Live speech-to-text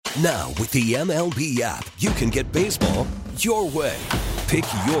Now, with the MLB app, you can get baseball your way. Pick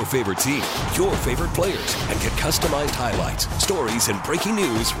your favorite team, your favorite players, and get customized highlights, stories, and breaking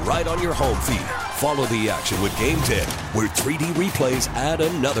news right on your home feed. Follow the action with Game 10, where 3D replays add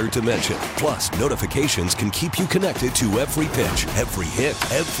another dimension. Plus, notifications can keep you connected to every pitch, every hit,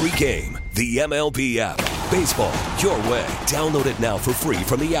 every game. The MLB app. Baseball your way. Download it now for free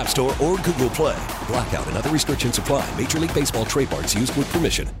from the App Store or Google Play. Blackout and other restrictions apply. Major League Baseball trademarks used with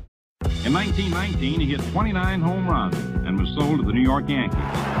permission. In 1919, he hit 29 home runs and was sold to the New York Yankees.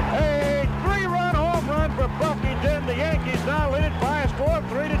 A 3-run home run for Buffington. The Yankees now lead it by a score of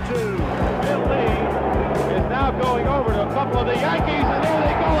 3-2. Bill Lee is now going over to a couple of the Yankees, and there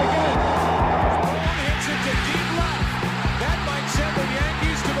they go again. Hits it to deep left. That might send the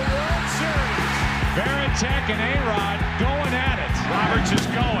Yankees to the World Series. Varitek and A-Rod going at it. Roberts is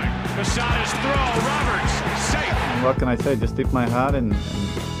going. Posada's throw. Roberts safe. What can I say? Just tip my hat and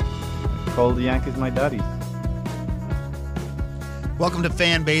call the Yankees my daddies. Welcome to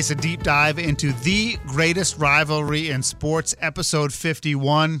Fan Base, a deep dive into the greatest rivalry in sports, episode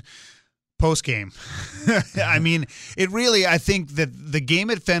 51, post-game. I mean, I think that the game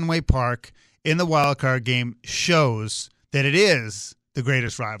at Fenway Park in the wild card game shows that it is the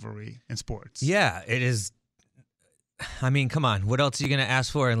greatest rivalry in sports. Yeah, it is. I mean, come on. What else are you going to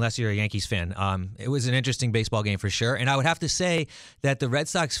ask for unless you're a Yankees fan? It was an interesting baseball game for sure. And I would have to say that the Red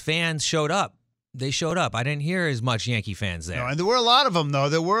Sox fans showed up. They showed up. I didn't hear as much Yankee fans there. No, and there were a lot of them, though.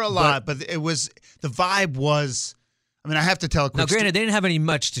 There were a lot. But it was, the vibe was, I mean, I have to tell a quick Now, granted, they didn't have any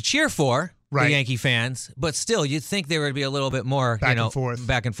much to cheer for, right, the Yankee fans. But still, you'd think there would be a little bit more, back and forth.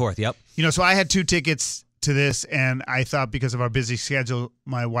 Back and forth, yep. So I had 2 tickets to this, and I thought because of our busy schedule,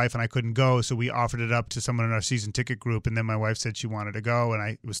 my wife and I couldn't go, so we offered it up to someone in our season ticket group, and then my wife said she wanted to go, and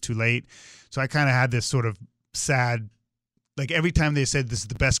it was too late. So I kind of had this sort of sad, like every time they said this is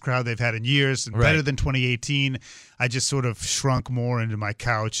the best crowd they've had in years, and better than 2018, I just sort of shrunk more into my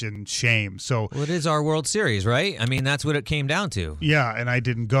couch in shame. So, well, it is our World Series, right? I mean, that's what it came down to. Yeah, and I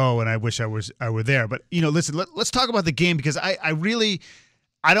didn't go, and I wish I were there. But, listen, let's talk about the game, because I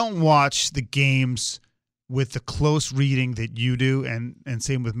don't watch the games with the close reading that you do, and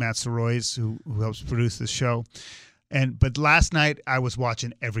same with Matt Sorois, who helps produce this show. But last night I was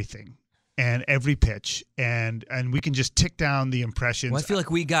watching everything and every pitch, and we can just tick down the impressions. Well, I feel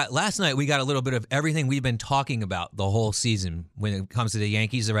like last night we got a little bit of everything we've been talking about the whole season when it comes to the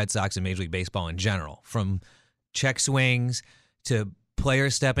Yankees, the Red Sox, and Major League Baseball in general, from check swings to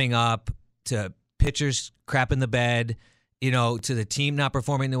players stepping up to pitchers crapping the bed, to the team not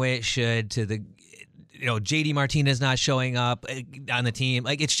performing the way it should, to the JD Martinez not showing up on the team.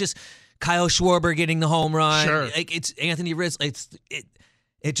 Like, it's just Kyle Schwarber getting the home run. Sure. Like, it's Anthony Rizzo.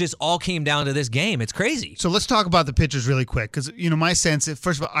 It just all came down to this game. It's crazy. So let's talk about the pitchers really quick, because, my sense,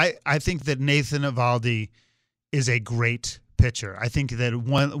 first of all, I think that Nathan Eovaldi is a great pitcher. I think that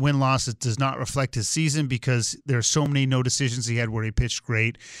win-loss does not reflect his season, because there are so many no decisions he had where he pitched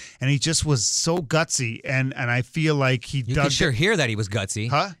great, and he just was so gutsy, and I feel like you could sure hear that he was gutsy.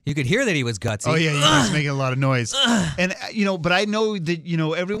 Huh? You could hear that he was gutsy. Oh yeah, he was making a lot of noise. And but I know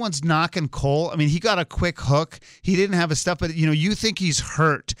that everyone's knocking Cole. I mean, he got a quick hook. He didn't have a stuff, but you think he's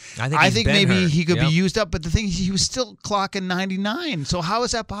hurt. I think maybe hurt. He could be used up, but the thing is, he was still clocking 99. So how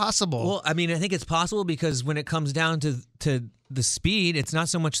is that possible? Well, I mean, I think it's possible because when it comes down to the speed, it's not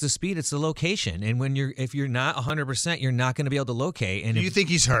so much the speed, it's the location. And if you're not 100%, you're not going to be able to locate. And you think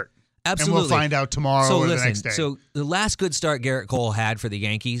he's hurt? Absolutely. And we'll find out tomorrow or the next day. So the last good start Garrett Cole had for the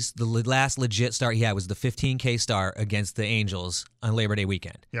Yankees, the last legit start he had was the 15K start against the Angels on Labor Day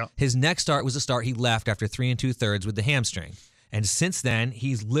weekend. Yeah. His next start was a start he left after 3 2/3 with the hamstring. And since then,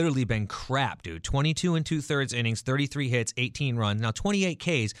 he's literally been crap, dude. 22 2/3 innings, 33 hits, 18 runs. Now 28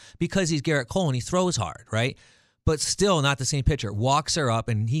 Ks because he's Garrett Cole and he throws hard, right? But still not the same pitcher. Walks are up,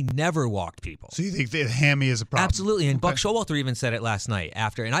 and he never walked people. So you think the hammy is a problem? Absolutely. And Buck Showalter even said it last night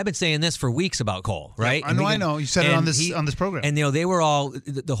after. And I've been saying this for weeks about Cole, right? Yeah, I know. You said it on this program. And they were all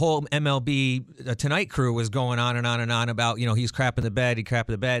the whole MLB Tonight crew was going on and on and on about he's crapping the bed. He crapped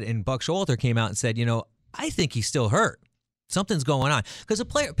the bed. And Buck Showalter came out and said I think he's still hurt. Something's going on because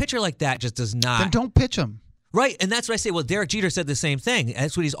pitcher like that just does not. Then don't pitch him. Right, and that's what I say. Well, Derek Jeter said the same thing.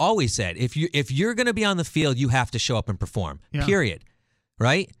 That's what he's always said. If you're going to be on the field, you have to show up and perform. Yeah. Period.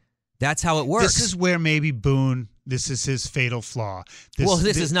 Right? That's how it works. This is where maybe Boone. This is his fatal flaw.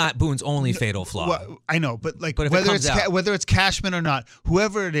 This is not Boone's only fatal flaw. Well, I know, but whether it's Cashman or not,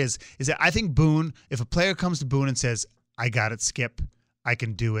 whoever it is that I think Boone. If a player comes to Boone and says, "I got it, Skip. I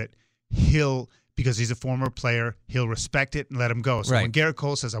can do it," because he's a former player, he'll respect it and let him go. So when Garrett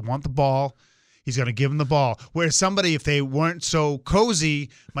Cole says, "I want the ball," He's going to give him the ball. Whereas somebody, if they weren't so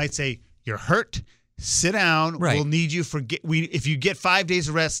cozy, might say, "You're hurt. Sit down. Right. We'll need you for if you get 5 days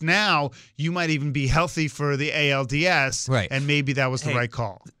of rest now, you might even be healthy for the ALDS." Right. And maybe that was the right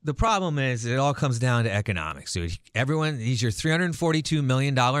call. The problem is it all comes down to economics, dude. Everyone, he's your $342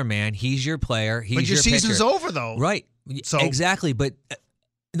 million man. He's your player. He's But your season's pitcher. over, though. Right. So exactly. But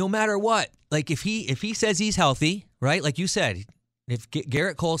no matter what, like if he says he's healthy, right? Like you said, if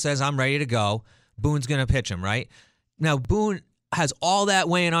Garrett Cole says I'm ready to go, Boone's going to pitch him, right? Now, Boone has all that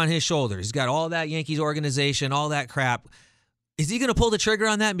weighing on his shoulders. He's got all that Yankees organization, all that crap. Is he going to pull the trigger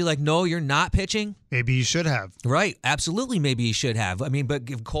on that and be like, no, you're not pitching? maybe you should have. Right. Absolutely. Maybe he should have. I mean, but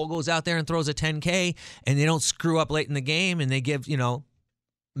if Cole goes out there and throws a 10K and they don't screw up late in the game and they give,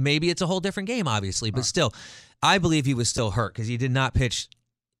 maybe it's a whole different game, obviously. But still, I believe he was still hurt because he did not pitch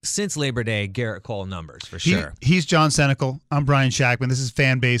since Labor Day Garrett Cole numbers for sure. He's John Senecal. I'm Brian Shackman. This is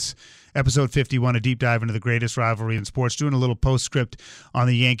Fan Base, episode 51, a deep dive into the greatest rivalry in sports, doing a little postscript on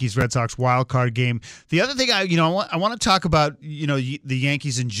the Yankees-Red Sox wild card game. The other thing I want to talk about, the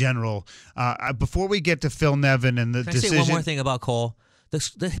Yankees in general. Before we get to Phil Nevin and the decision. Can I say one more thing about Cole?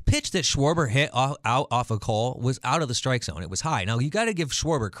 The pitch that Schwarber hit out off of Cole was out of the strike zone. It was high. Now, you got to give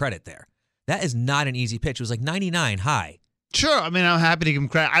Schwarber credit there. That is not an easy pitch. It was like 99 high. Sure, I mean, I'm happy to give him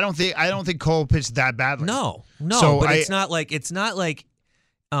credit. I don't think Cole pitched that badly. No, so but it's not like you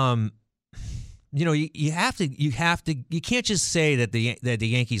can't just say that the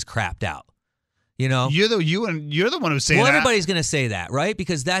Yankees crapped out. You're the one who's saying that. Well, everybody's going to say that, right?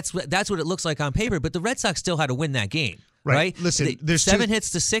 Because that's what it looks like on paper. But the Red Sox still had to win that game, right? Listen, there's 7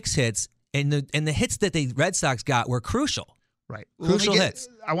 hits to 6 hits, and the hits that the Red Sox got were crucial. Right. Crucial hits.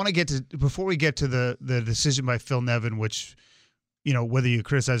 I want to get to, before we get to the decision by Phil Nevin, which, whether you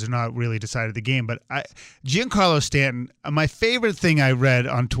criticize or not, really decided the game. But Giancarlo Stanton, my favorite thing I read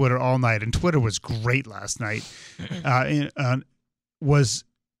on Twitter all night, and Twitter was great last night, was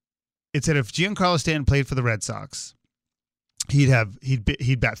it said if Giancarlo Stanton played for the Red Sox, he'd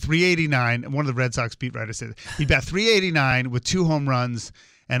bat 389. And one of the Red Sox beat writers said he'd bat 389 with 2 home runs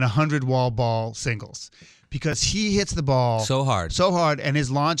and 100 wall ball singles. Because he hits the ball so hard, and his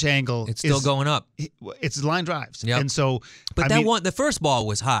launch angle it's still going up. It's line drives, yep. And so, but the first ball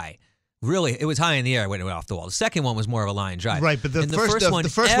was high. Really, it was high in the air when it went off the wall. The second one was more of a line drive, right? But the first one,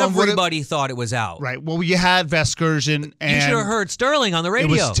 everybody thought it was out, right? Well, you had Vasgersian, and you should have heard Sterling on the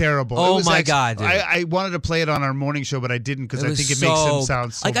radio. It was terrible. Oh my God, dude. I wanted to play it on our morning show, but I didn't because I think it makes him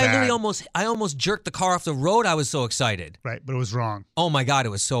sound so bad. I almost jerked the car off the road. I was so excited. Right, but it was wrong. Oh my God, it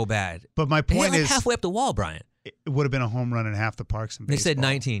was so bad. But my point is, halfway up the wall, Brian. It would have been a home run in half the parks in baseball. They said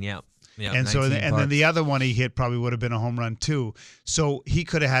 19, yeah. And so, and then the other one he hit probably would have been a home run too. So he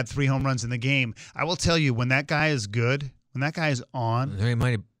could have had 3 home runs in the game. I will tell you, when that guy is good, when that guy is on, there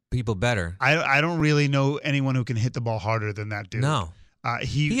might be people better. I don't really know anyone who can hit the ball harder than that dude. No.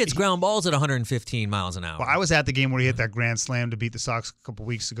 He hits ground balls at 115 miles an hour. Well, I was at the game where he hit that grand slam to beat the Sox a couple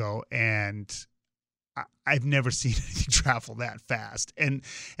weeks ago, and I've never seen anything travel that fast. And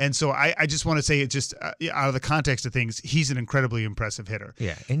so I just want to say, it just out of the context of things, he's an incredibly impressive hitter.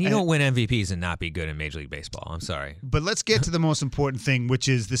 Yeah, and you don't win MVPs and not be good in Major League Baseball. I'm sorry. But let's get to the most important thing, which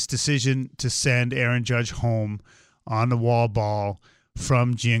is this decision to send Aaron Judge home on the wall ball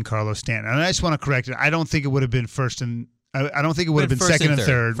from Giancarlo Stanton. And I just want to correct it. I don't think it would have been first and I don't think it would have been second and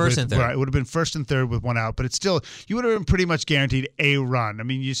third. First and third. Right, it would have been first and third with one out, but it's still, you would have been pretty much guaranteed a run. I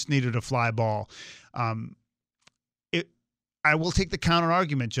mean, you just needed a fly ball. I will take the counter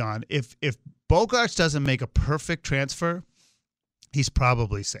argument, John. If Bogaerts doesn't make a perfect transfer, he's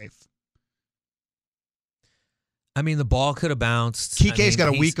probably safe. I mean, the ball could have bounced. Kike's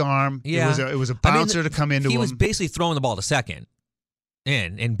got a weak arm. Yeah. It was a bouncer to come into him. He was basically throwing the ball to second.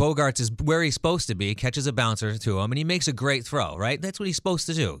 And Bogaerts is where he's supposed to be, catches a bouncer to him, and he makes a great throw, right? That's what he's supposed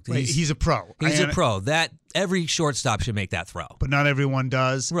to do. Right, he's a pro. He's a pro. Every shortstop should make that throw. But not everyone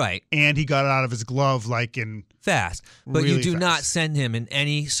does. Right. And he got it out of his glove fast. But really you do fast. not send him in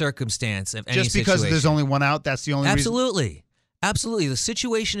any circumstance of any Just because situation. there's only one out, that's the only reason? Absolutely. The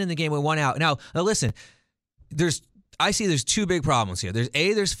situation in the game with one out. Now listen, I see there's 2 big problems here.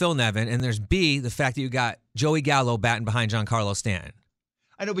 There's Phil Nevin, and there's B, the fact that you got Joey Gallo batting behind Giancarlo Stanton.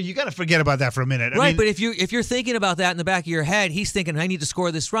 I know, but you got to forget about that for a minute. Right, but if you're thinking about that in the back of your head, he's thinking, I need to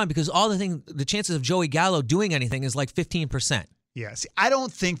score this run, because the chances of Joey Gallo doing anything is like 15%. Yeah, see, I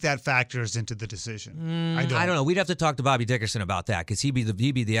don't think that factors into the decision. I don't know. We'd have to talk to Bobby Dickerson about that, because he'd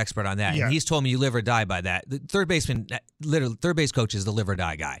be the expert on that. Yeah. And he's told me you live or die by that. The third base coach is the live or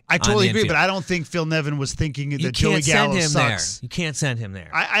die guy. I totally agree, but I don't think Phil Nevin was thinking that Joey Gallo sucks. You can't send him there.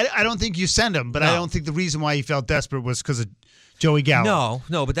 I don't think you send him, but No. I don't think the reason why he felt desperate was because of Joey Gallo.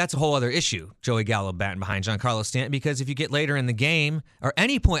 No, but that's a whole other issue. Joey Gallo batting behind Giancarlo Stanton, because if you get later in the game or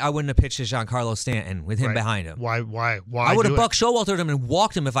any point, I wouldn't have pitched to Giancarlo Stanton with him behind him. Why? I would have Buck Showaltered him and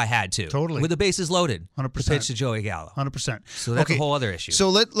walked him if I had to. Totally. With the bases loaded. 100%. To pitch to Joey Gallo. 100%. So that's a whole other issue. So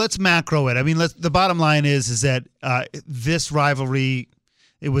let's macro it. I mean, the bottom line is that this rivalry.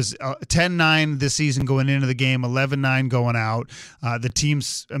 It was 10-9 this season going into the game, 11-9 going out. The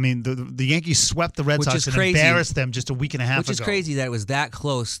teams, I mean, the Yankees swept the Red Sox and embarrassed them just a week and a half ago. Which is crazy that it was that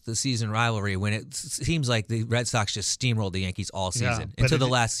close, the season rivalry, when it seems like the Red Sox just steamrolled the Yankees all season until the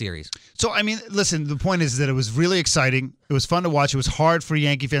last series. So, I mean, listen, the point is that it was really exciting. It was fun to watch. It was hard for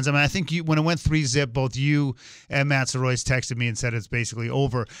Yankee fans. I mean, I think when it went 3-0, both you and Matt Soroyce texted me and said it's basically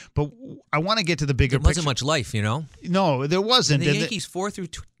over. But I want to get to the bigger picture. There wasn't much life, you know? No, there wasn't. And the Yankees 4 through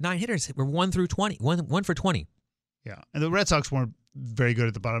 9 hitters were 1 through 20, 1 for 20. Yeah, and the Red Sox weren't very good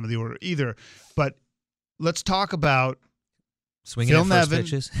at the bottom of the order either. But let's talk about swinging Phil at first Nevin.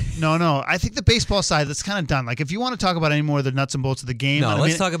 pitches. No. I think the baseball side, that's kind of done. Like, if you want to talk about any more of the nuts and bolts of the game.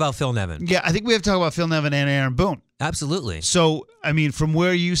 Let's talk about Phil Nevin. Yeah, I think we have to talk about Phil Nevin and Aaron Boone. Absolutely. So, I mean, from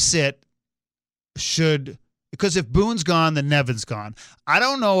where you sit, because if Boone's gone, then Nevin's gone. I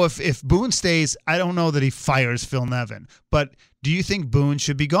don't know if Boone stays, I don't know that he fires Phil Nevin. But do you think Boone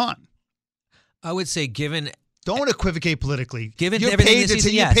should be gone? I would say Don't equivocate politically. Given you're everything paid this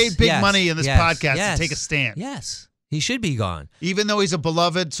season, you paid big money in this podcast to take a stand. Yes. He should be gone. Even though he's a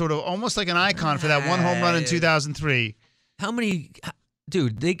beloved, sort of almost like an icon for that one home run in 2003. How many...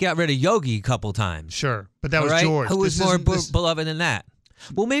 Dude, they got rid of Yogi a couple times. Sure, but that was George. Who was more beloved than that?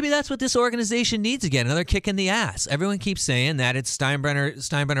 Well, maybe that's what this organization needs again, another kick in the ass. Everyone keeps saying that it's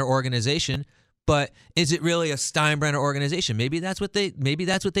Steinbrenner organization, but is it really a Steinbrenner organization? Maybe that's what they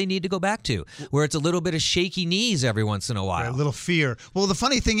need to go back to, where it's a little bit of shaky knees every once in a while. Right, a little fear. Well, the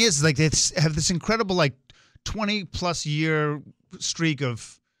funny thing is, like, they have this incredible, like, 20-plus year streak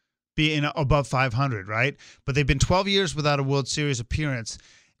of being above 500, right? But they've been 12 years without a World Series appearance.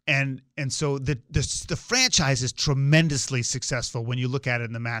 And so the franchise is tremendously successful when you look at it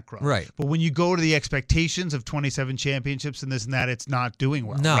in the macro. Right. But when you go to the expectations of 27 championships and this and that, it's not doing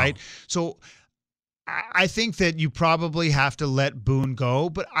well, right? So I think that you probably have to let Boone go,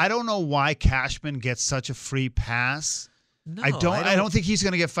 but I don't know why Cashman gets such a free pass. No, I don't think he's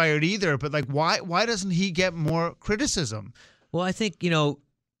going to get fired either, but like why doesn't he get more criticism? Well, I think,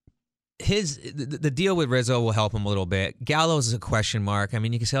 the deal with Rizzo will help him a little bit. Gallo's is a question mark. I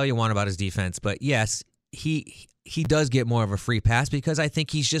mean, you can say all you want about his defense, but yes, he does get more of a free pass because I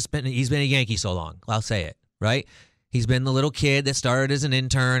think he's been a Yankee so long. I'll say it, right? He's been the little kid that started as an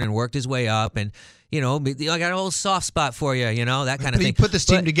intern and worked his way up, and I got a whole soft spot for you, that kind of thing. He put this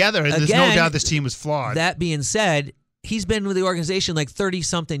team together, and there's no doubt this team was flawed. That being said, he's been with the organization like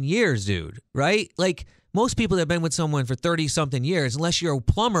 30-something years, dude, right? Like, most people that have been with someone for 30-something years, unless you're a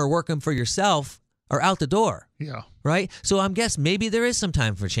plumber working for yourself, are out the door. Yeah. Right? So I'm guessing maybe there is some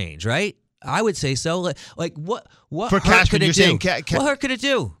time for change, right? I would say so. Like what for hurt Cashman, could it you're do? saying What hurt could it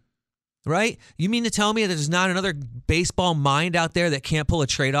do? Right? You mean to tell me that there's not another baseball mind out there that can't pull a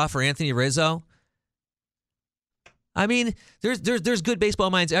trade off for Anthony Rizzo? I mean, there's good baseball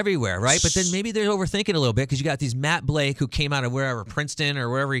minds everywhere, right? But then maybe they're overthinking a little bit because you got these Matt Blake who came out of wherever, Princeton or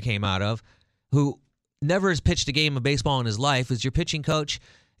wherever he came out of, who never has pitched a game of baseball in his life, is your pitching coach,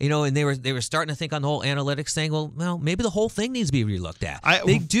 and they were starting to think on the whole analytics thing. Well, maybe the whole thing needs to be relooked at.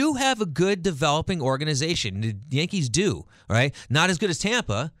 They do have a good developing organization. The Yankees do, right? Not as good as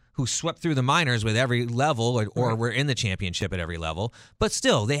Tampa, who swept through the minors with every level or were in the championship at every level. But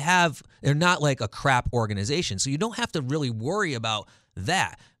still, they're not like a crap organization. So you don't have to really worry about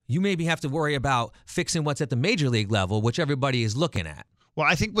that. You maybe have to worry about fixing what's at the major league level, which everybody is looking at. Well,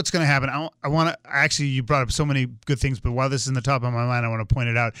 I think what's going to happen, I want to actually, you brought up so many good things, but while this is in the top of my mind, I want to point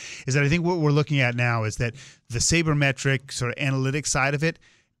it out, is that I think what we're looking at now is that the sabermetric sort of analytics side of it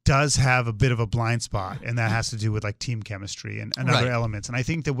does have a bit of a blind spot, and that has to do with like team chemistry and other elements. And I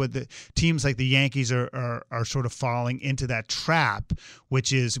think that with the teams like the Yankees are sort of falling into that trap,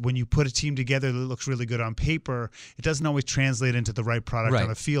 which is when you put a team together that looks really good on paper, it doesn't always translate into the right product on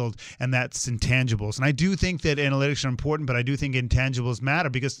the field, and that's intangibles. And I do think that analytics are important, but I do think intangibles matter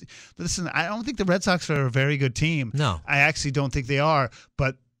because, listen, I don't think the Red Sox are a very good team. No. I actually don't think they are,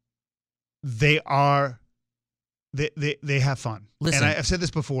 but they are. They have fun. Listen. And I've said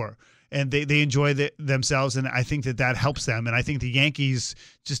this before, and they enjoy themselves, and I think that helps them. And I think the Yankees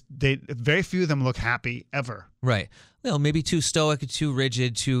very few of them look happy ever. Right. Well, maybe too stoic, too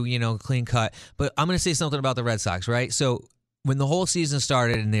rigid, too clean cut. But I'm going to say something about the Red Sox, right? So when the whole season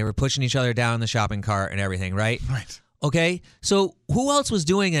started and they were pushing each other down in the shopping cart and everything, right? Right. Okay, so who else was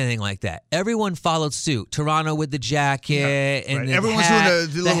doing anything like that? Everyone followed suit. Toronto with the jacket and the everyone's hat, doing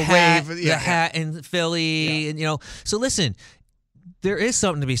the little hat, wave. the hat in Philly, and So listen, there is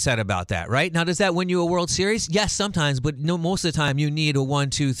something to be said about that, right? Now, does that win you a World Series? Yes, sometimes, but no, most of the time you need a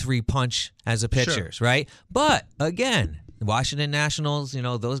 1, 2, 3 punch as a pitcher, right? But again, the Washington Nationals,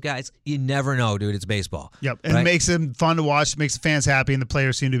 those guys, you never know, dude. It's baseball. Yep, and right? It makes them fun to watch. It makes the fans happy, and the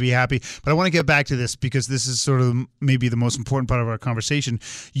players seem to be happy. But I want to get back to this because this is sort of maybe the most important part of our conversation.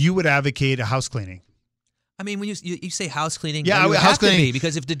 You would advocate a house cleaning. I mean, when you say house cleaning, yeah, it would house have cleaning. To be,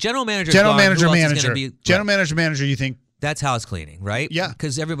 because if the general manager, general gone, manager, who else is manager, gonna be, general manager, you think that's house cleaning, right? Yeah,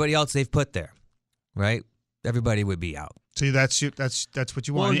 because everybody else they've put there, right? Everybody would be out. So that's what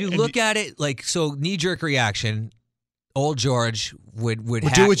you want. Well, you look at it like so. Knee jerk reaction. Old George would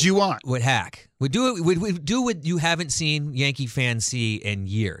hack, do what you want. Would hack. Would do what you haven't seen Yankee fans see in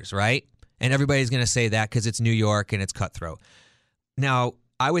years, right? And everybody's going to say that because it's New York and it's cutthroat. Now,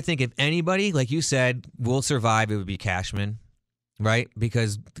 I would think if anybody, like you said, will survive, it would be Cashman, right?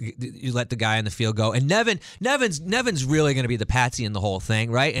 Because you let the guy in the field go. And Nevin's really going to be the patsy in the whole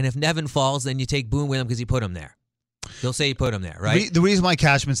thing, right? And if Nevin falls, then you take Boone with him because he put him there. They'll say you put him there, right? The reason why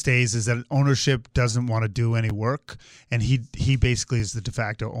Cashman stays is that ownership doesn't want to do any work, and he basically is the de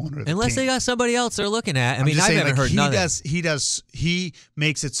facto owner of the Unless team. they got somebody else they're looking at. I I haven't heard nothing. He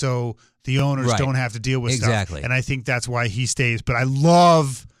makes it so the owners don't have to deal with stuff. And I think that's why he stays. But I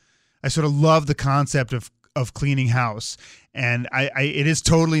sort of love the concept of cleaning house. And it is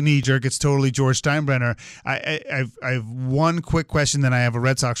totally knee-jerk. It's totally George Steinbrenner. I have one quick question, then I have a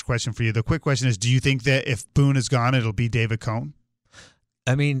Red Sox question for you. The quick question is, do you think that if Boone is gone, it'll be David Cone?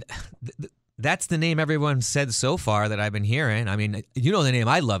 I mean, that's the name everyone said so far that I've been hearing. I mean, you know the name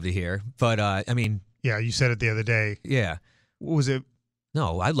I'd love to hear, but I mean. Yeah, you said it the other day. Yeah. What was it?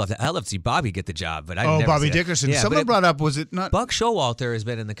 No, I'd love to see Bobby get the job, but Bobby Dickerson. Yeah, someone brought up, was it not? Buck Showalter has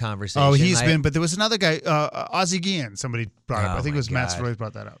been in the conversation. Oh, he's been, but there was another guy, Ozzie Guillen, somebody brought up. I think it was Matt Soroy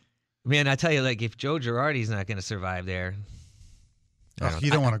brought that up. Man, I tell you, like, if Joe Girardi's not going to survive there.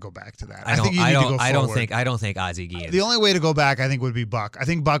 You don't want to go back to that. I think you need to go forward. I don't think Ozzie Guillen. The only way to go back, I think, would be Buck. I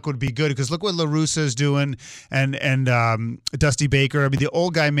think Buck would be good because look what La Russa's doing and Dusty Baker. I mean, the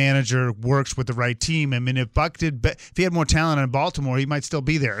old guy manager works with the right team. I mean, if he had more talent in Baltimore, he might still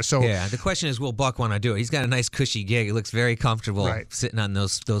be there. So yeah, the question is, will Buck want to do it? He's got a nice cushy gig. He looks very comfortable sitting on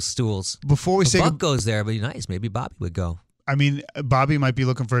those stools. Before we say Buck goes there, but nice. Maybe Bobby would go. I mean, Bobby might be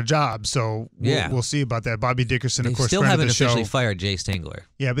looking for a job, so we'll see about that. Bobby Dickerson, of course, still haven't the officially show. fired Jay Stingler.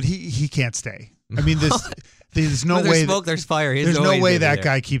 Yeah, but he can't stay. I mean, there's no way. There's smoke, there's fire. There's no way that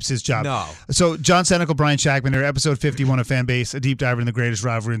guy keeps his job. No. So John Senecal, Brian Shackman here, episode 51 of Fanbase, a deep dive in the greatest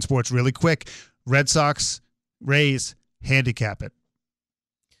rivalry in sports. Really quick, Red Sox, Rays, handicap it.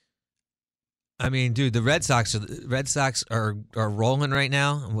 I mean, dude, the Red Sox are rolling right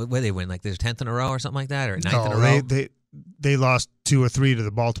now. Where they win, like their 10th in a row or something like that, or 9th in a row. They lost 2 or 3 to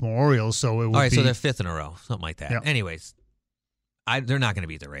the Baltimore Orioles, so it would all right. be, So they're 5th in a row, something like that. Yep. Anyways, they're not going to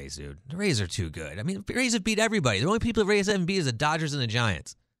beat the Rays, dude. The Rays are too good. I mean, the Rays have beat everybody. The only people the Rays haven't beat is the Dodgers and the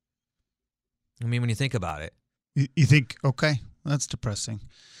Giants. I mean, when you think about it, you think, okay, that's depressing.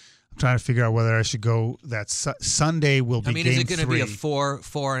 I'm trying to figure out whether I should go. That Sunday will be. I mean, game is it going to be a 3.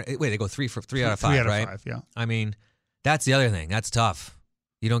 4? Wait, they go 3 out of 5, 3 out of right? 5, yeah. I mean, that's the other thing. That's tough.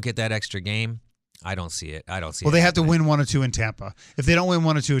 You don't get that extra game. I don't see it. Well, they have to win 1 or 2 in Tampa. If they don't win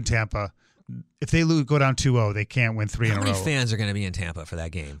 1 or 2 in Tampa, if they go down 2-0, they can't win 3 in a row. How many fans are going to be in Tampa for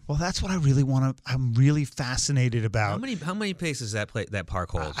that game? Well, that's what I really want to. I'm really fascinated about. How many paces that park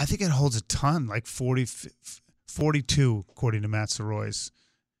holds? I think it holds a ton, like 42, according to Matt Soroy's.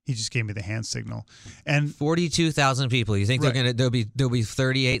 He just gave me the hand signal. And 42,000 people. You think there'll be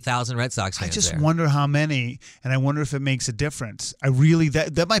 38,000 Red Sox fans? I just there. wonder how many, and I wonder if it makes a difference. I really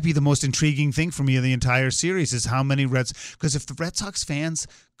that might be the most intriguing thing for me in the entire series is how many because if the Red Sox fans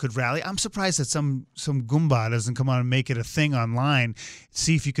could rally, I'm surprised that some Goomba doesn't come on and make it a thing online.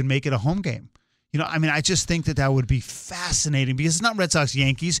 See if you can make it a home game. You know, I mean, I just think that would be fascinating because it's not Red Sox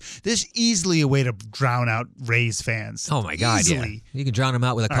Yankees. There's easily a way to drown out Rays fans. Oh my God! Easily. Yeah. You can drown them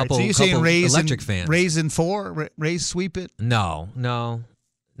out with a couple. So you're saying Rays electric fans? Rays in 4? Rays sweep it? No,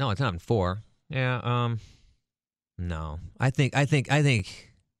 it's not in 4. Yeah. No, I think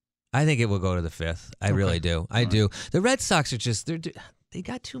it will go to the 5th. I really do. I do. The Red Sox are just they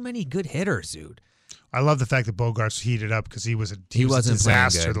got too many good hitters, dude. I love the fact that Bogarts heated up because he was a wasn't playing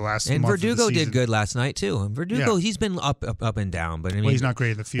disaster good. the last and month Verdugo of the season. did good last night too. And Verdugo, he's been up and down, but I mean, he's not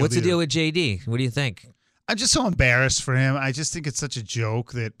great in the field. What's either. the deal with JD? What do you think? I'm just so embarrassed for him. I just think it's such a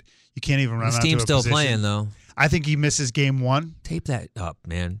joke that you can't even run. His out team's to a still position. playing though. I think he misses game 1. Tape that up,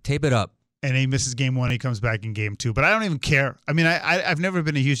 man. Tape it up. and he misses game 1, he comes back in game 2. But I don't even care. I mean, I've never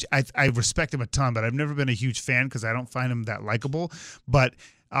been a huge – I respect him a ton, but I've never been a huge fan because I don't find him that likable. But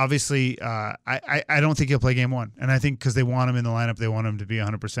obviously, I don't think he'll play game 1. And I think because they want him in the lineup, they want him to be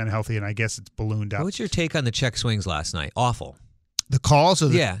 100% healthy, and I guess it's ballooned up. What's your take on the check swings last night? Awful. The calls? Or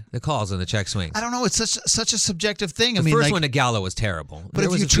the calls on the check swings. I don't know. It's such a subjective thing. The first one to Gallo was terrible. But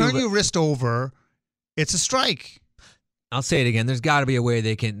if you turn your wrist over, it's a strike. I'll say it again. There's got to be a way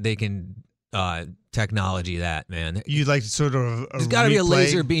they can technology that, man. You'd like sort of there's got to be a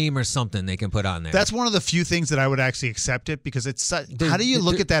laser beam or something they can put on there. That's one of the few things that I would actually accept it because it's how do you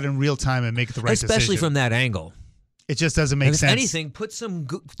look at that in real time and make the right decision? Especially from that angle. It just doesn't make sense. If anything, put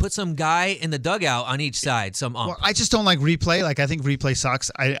some guy in the dugout on each side. Well, I just don't like replay. Like I think replay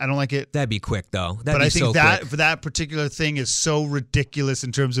sucks. I don't like it. That'd be quick though. But I think that particular thing is so ridiculous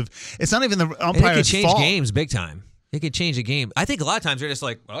in terms of it's not even the umpire's fault. It could change games big time. It could change a game. I think a lot of times they're just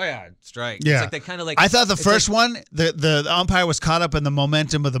like, oh yeah, strike. Yeah. It's like they kind of like. I thought the first one, the umpire was caught up in the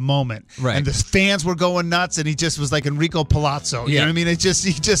momentum of the moment, right? And the fans were going nuts, and he just was like Enrico Palazzo. You know what I mean? He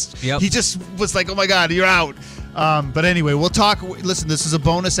just was like, oh my God, you're out. But anyway, we'll talk. Listen, this is a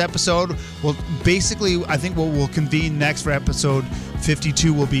bonus episode. Well, basically, I think what we'll convene next for episode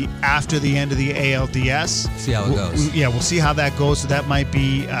 52 will be after the end of the ALDS. See how it goes. We'll see how that goes. So that might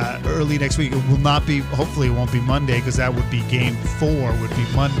be early next week. It will not be. Hopefully, it won't be Monday because that would be game 4. Would be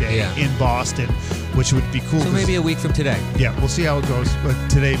Monday in Boston, which would be cool. So maybe a week from today. Yeah, we'll see how it goes. But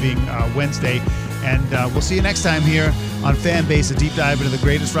today being Wednesday. And we'll see you next time here on Fanbase, a deep dive into the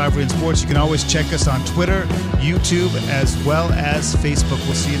greatest rivalry in sports. You can always check us on Twitter, YouTube, as well as Facebook.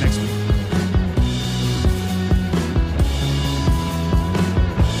 We'll see you next week.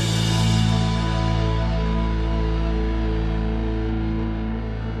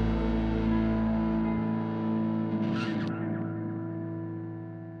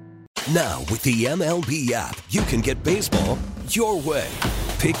 Now, with the MLB app, you can get baseball your way.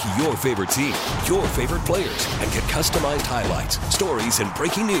 Pick your favorite team, your favorite players, and get customized highlights, stories, and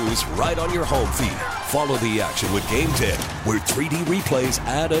breaking news right on your home feed. Follow the action with Game 10, where 3D replays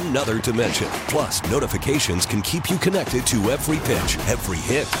add another dimension. Plus, notifications can keep you connected to every pitch, every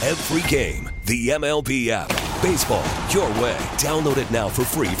hit, every game. The MLB app. Baseball your way. Download it now for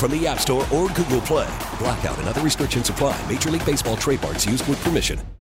free from the App Store or Google Play. Blackout and other restrictions apply. Major League Baseball trademarks used with permission.